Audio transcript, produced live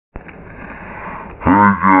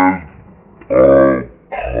Oh, come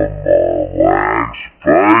on,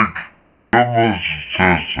 Spike. Some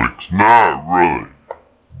statistics, not really.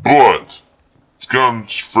 But, it's come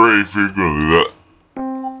very frequently that,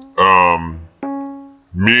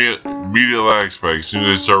 media lag spike as soon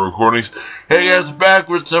as I start recordings. Hey guys, back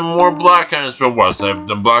with some more Block Hunters, but what's up,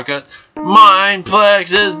 the Block Hunt?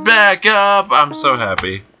 Mineplex is back up! I'm so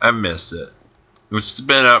happy. I missed it. It's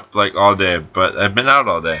been up like all day, but I've been out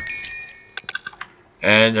all day.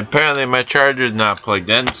 And apparently my charger is not plugged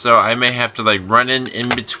in, so I may have to like run in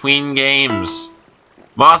between games.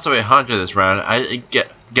 I'm also a hunter this round. I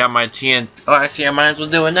got my TNT. Oh, actually, I might as well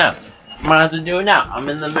do it now. I'm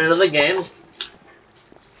in the middle of the game.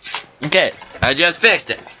 Okay, I just fixed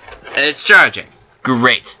it. And it's charging.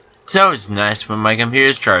 Great. So it's nice when my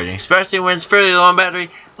computer's charging, especially when it's fairly low on battery,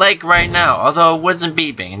 like right now. Although it wasn't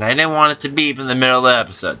beeping, and I didn't want it to beep in the middle of the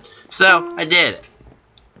episode. So, I did it.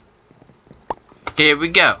 Here we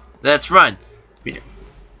go. Let's run.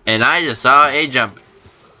 And I just saw a jump.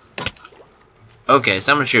 Okay,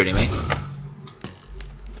 someone's shooting me.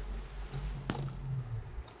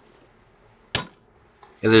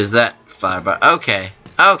 Yeah, there's that fire, but okay.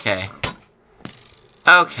 Okay.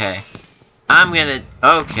 I'm gonna...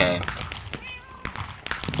 Okay.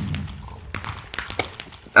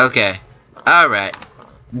 Alright.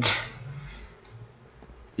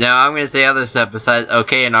 Now I'm gonna say other stuff besides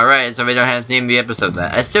okay and alright, so we don't have to name the episode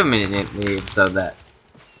that. I still mean to name the episode that.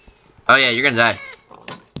 Oh yeah, you're gonna die.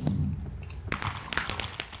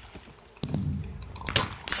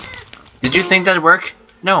 Did you think that'd work?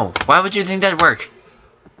 No. Why would you think that'd work?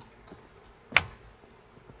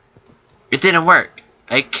 It didn't work.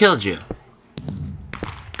 I killed you.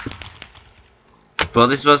 Both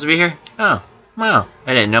these supposed to be here? Oh. Wow.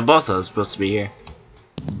 I didn't know both of those were supposed to be here.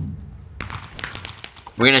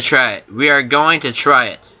 We're gonna try it. We are going to try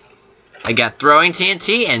it. I got throwing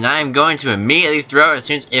TNT, and I am going to immediately throw it as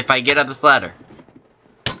soon as if I get up this ladder.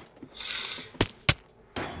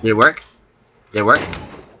 Did it work? Did it work?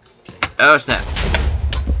 Oh snap.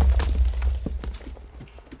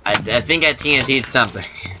 I think I TNT'd something.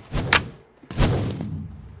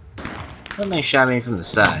 Somebody shot me from the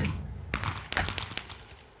side.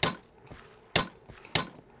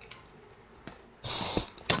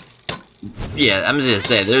 Yeah, I'm just gonna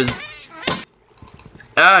say, there's...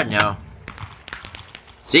 Oh, no.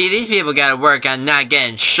 See, these people gotta work on not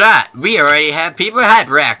getting shot. We already have people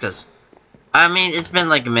hyperactive. I mean, it's been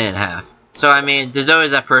like a minute and a half. So, I mean, there's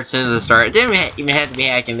always that person at the start. It didn't even have to be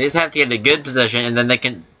hacking. They just have to get in a good position, and then they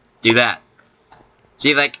can do that.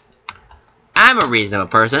 See, like, I'm a reasonable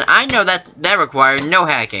person. I know that requires no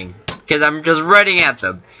hacking. Because I'm just running at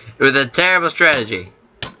them. With a terrible strategy.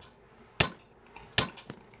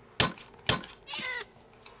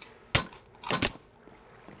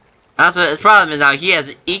 Also, his problem is now he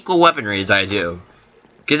has equal weaponry as I do.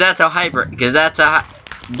 Because that's how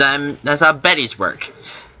that's how Betty's work.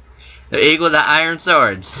 They're equal to iron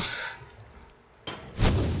swords.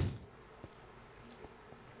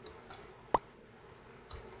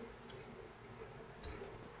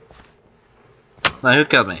 Well, who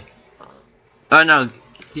killed me? Oh no,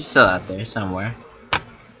 he's still out there somewhere.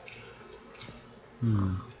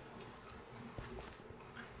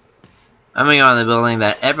 I'm gonna go on the building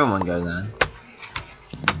that everyone goes on.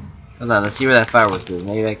 Hold on, let's see where that firework is.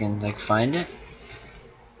 Maybe I can like find it.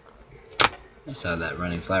 I saw that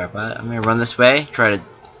running flower pot. I'm gonna run this way. Try to.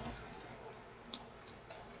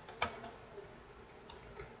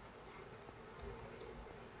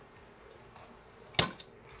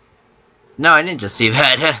 No, I didn't just see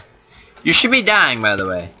that. You should be dying, by the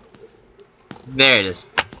way. There it is.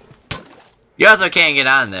 You also can't get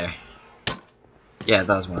on there. Yeah,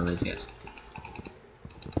 that was one of these guys.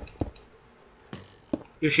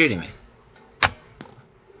 You're shooting me.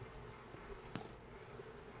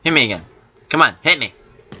 Hit me again. Come on, hit me.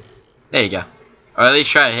 There you go. Or at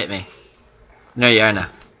least try to hit me. No, you are now.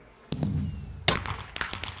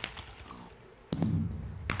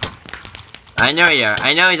 I know you are.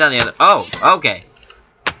 I know he's on the other. Oh, okay.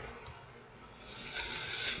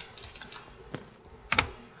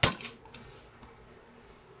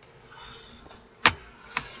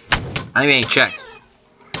 I'm getting checked.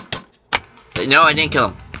 No, I didn't kill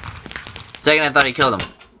him. Second, I thought he killed him.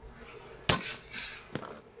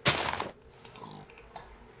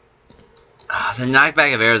 Oh, the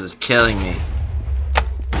knockback of arrows is killing me.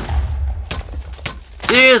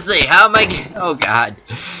 Seriously, how am I? Oh god,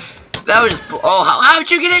 that was just. Oh, how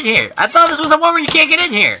did you get in here? I thought this was the one where you can't get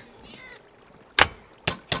in here.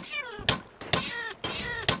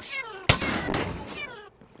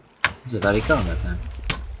 I thought he killed him that time.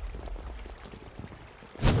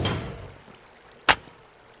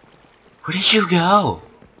 Where did you go?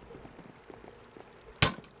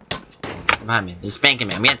 Behind me. They're spanking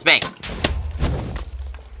me. I'm getting spanked.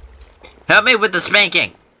 Help me with the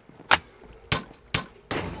spanking.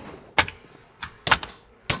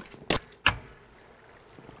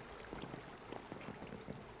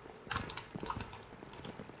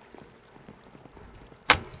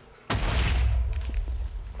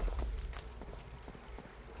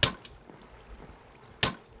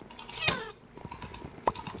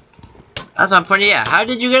 That's what I'm pointing at. How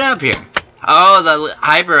did you get up here? Oh, the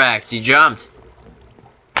hyperaxe. You jumped.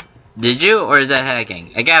 Did you? Or is that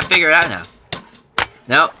hacking? I gotta figure it out now.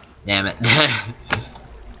 Nope. Damn it.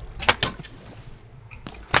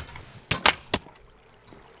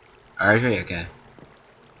 Alright, okay.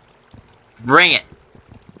 Bring it.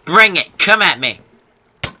 Bring it. Come at me.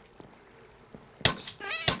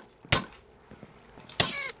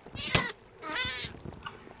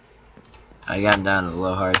 I got him down to the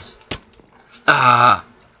low hearts. Ah!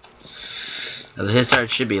 The hit start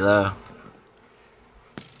should be low.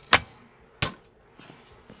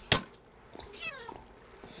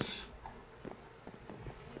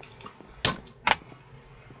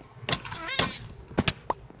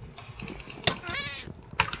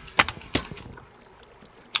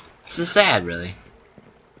 This is sad, really.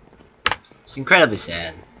 It's incredibly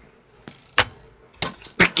sad.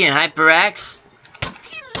 Freaking hyperaxe!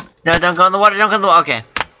 No, don't go in the water, don't go in the water. Okay.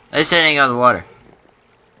 I said I didn't go in the water.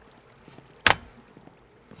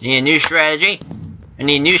 You need a new strategy? I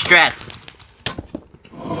need new strats.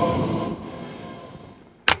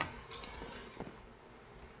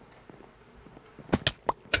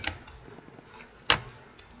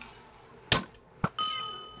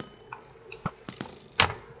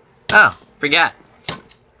 Oh, forgot.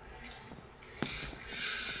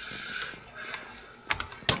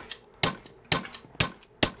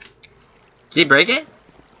 Did he break it?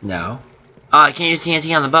 No. Oh, I can't use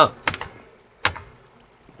TNT on the boat.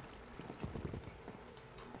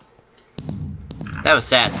 That was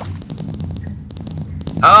sad.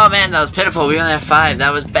 Oh man, that was pitiful. We only have 5.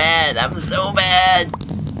 That was bad. That was so bad.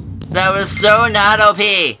 That was so not OP.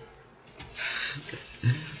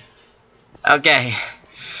 Okay.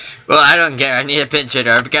 Well, I don't care. I need a pinch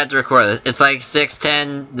hitter. I forgot to record this. It's like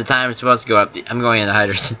 6:10. The time is supposed to go up. I'm going into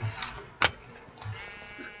hiders.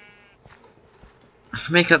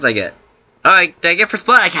 How many cuts I get? Oh, did I get first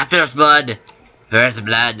blood? I got first blood. First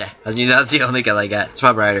blood. That's the only cut I got.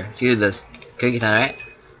 Swap rider. Let's do this. Cookie Town, right?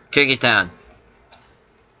 Cookie Town.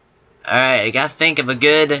 Alright, I gotta think of a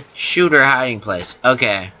good shooter hiding place.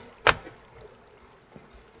 Okay.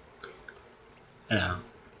 I know.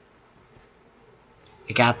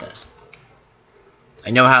 I got this.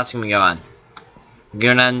 I know how it's gonna go on. I'm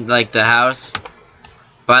going on, like, the house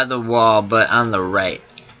by the wall, but on the right.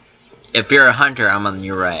 If you're a hunter, I'm on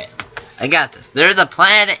your right. I got this. There's a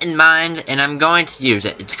plan in mind, and I'm going to use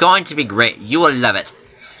it. It's going to be great. You will love it.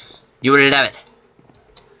 You will love it.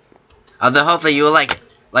 Although, hopefully, you will like it.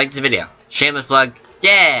 Like the video. Shameless plug.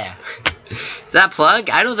 Yeah! Is that a plug?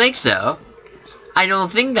 I don't think so. I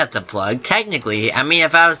don't think that's a plug, technically. I mean,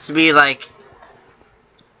 if I was to be, like,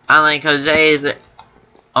 on, like, Jose's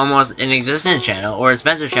almost inexistent channel, or a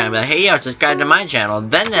Spencer's channel, be like, hey, yo, subscribe to my channel,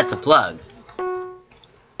 then that's a plug.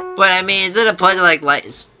 But, I mean, is it a plug to, like,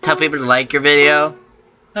 tell people to like your video?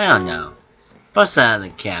 I don't know. Post that in the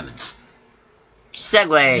comments.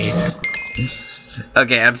 Segways!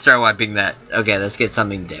 Okay, I'm start wiping that. Okay, let's get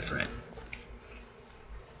something different.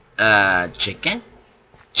 Chicken?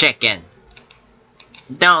 Chicken.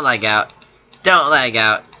 Don't lag out. Don't lag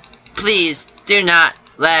out. Please, do not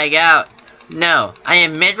lag out. No, I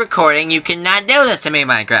am mid-recording. You cannot do this to me,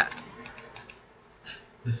 Minecraft.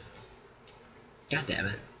 God damn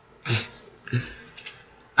it.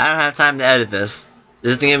 I don't have time to edit this.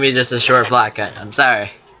 This is gonna be just a short block cut. I'm sorry.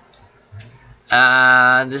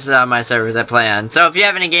 This is on my servers I play on. So if you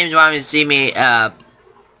have any games you want me to see me, I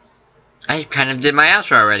kind of did my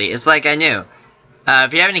outro already. It's like I knew.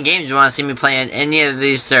 If you have any games you want to see me play on any of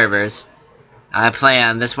these servers, I play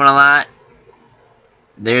on this one a lot.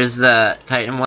 There's the Titan one.